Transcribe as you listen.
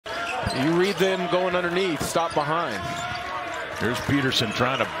You read them going underneath, stop behind. Here's Peterson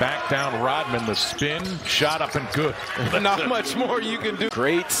trying to back down Rodman. The spin, shot up and good. Not much more you can do.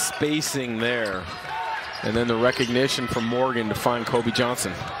 Great spacing there. And then the recognition from Morgan to find Kobe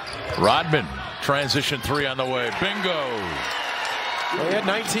Johnson. Rodman, transition three on the way. Bingo. Well, he had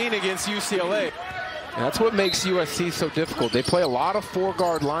 19 against UCLA. And that's what makes USC so difficult. They play a lot of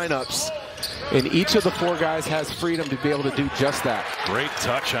four-guard lineups, and each of the four guys has freedom to be able to do just that. Great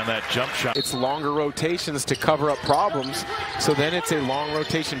touch on that jump shot. It's longer rotations to cover up problems, so then it's a long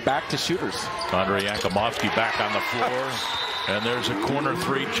rotation back to shooters. Andre Yankomovsky back on the floor, and there's a corner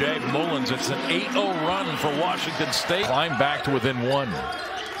three. Jay Mullins, it's an 8-0 run for Washington State. Climb back to within one.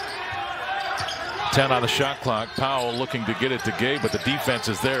 10 on the shot clock. Powell looking to get it to Gay, but the defense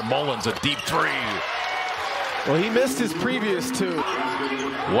is there. Mullins, a deep three. Well, he missed his previous two.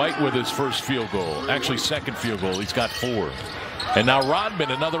 White with his first field goal. Actually, second field goal. He's got 4. And now Rodman,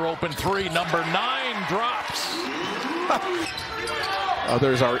 another open three. Number 9 drops.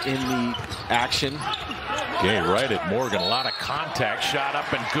 Others are in the action. Gay right at Morgan. A lot of contact. Shot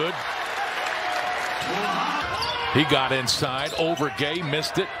up and good. He got inside. Over Gay.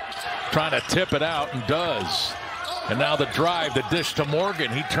 Missed it. Trying to tip it out and does. And now the drive, the dish to Morgan.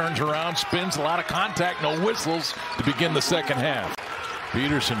 He turns around, spins, a lot of contact, no whistles to begin the second half.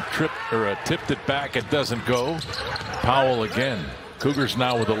 Peterson tipped it back. It doesn't go. Powell again. Cougars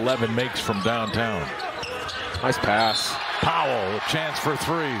now with 11 makes from downtown. Nice pass. Powell, a chance for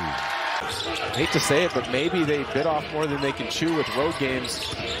 3. I hate to say it, but maybe they bit off more than they can chew with road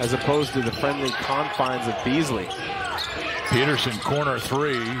games as opposed to the friendly confines of Beasley. Peterson, corner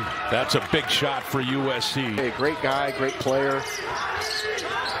 3. That's a big shot for USC. A great guy, great player.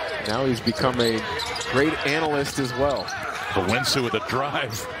 Now he's become a great analyst as well. Kawinsu with a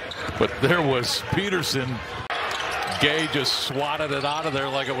drive, but there was Peterson. Gay just swatted it out of there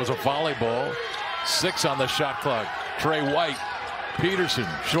like it was a volleyball. 6 on the shot clock. Trey White. Peterson,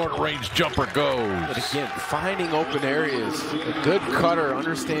 short range jumper goes. But again, finding open areas. A good cutter,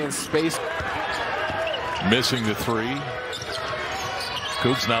 understands space. Missing the 3.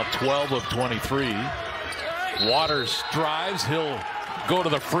 Cougs now 12 of 23. Waters drives. He'll go to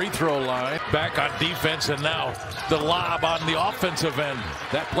the free throw line. Back on defense, and now the lob on the offensive end.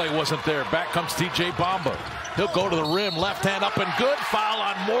 That play wasn't there. Back comes TJ Bamba. He'll go to the rim. Left hand up and good. Foul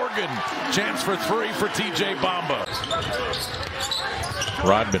on Morgan. Chance for 3 for TJ Bamba.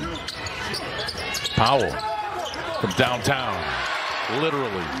 Rodman. Powell from downtown.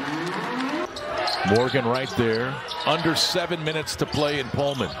 Literally. Morgan right there. Under 7 minutes to play in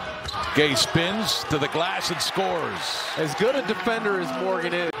Pullman. Gay spins to the glass and scores. As good a defender as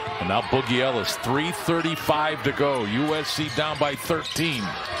Morgan is. And now Boogie Ellis. 3:35 to go. USC down by 13.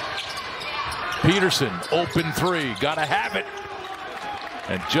 Peterson, open 3. Gotta have it.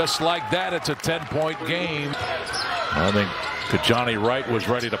 And just like that, it's a 10-point game. I think Kajani Wright was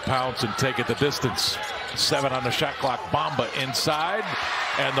ready to pounce and take it the distance. 7 on the shot clock. Bamba inside.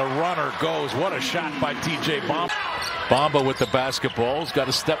 And the runner goes. What a shot by TJ Bamba. Bamba with the basketball. He's got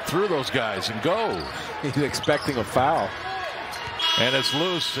to step through those guys and go. He's expecting a foul. And it's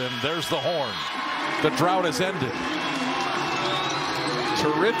loose, and there's the horn. The drought has ended.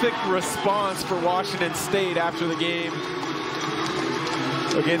 Terrific response for Washington State after the game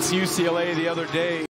against UCLA the other day.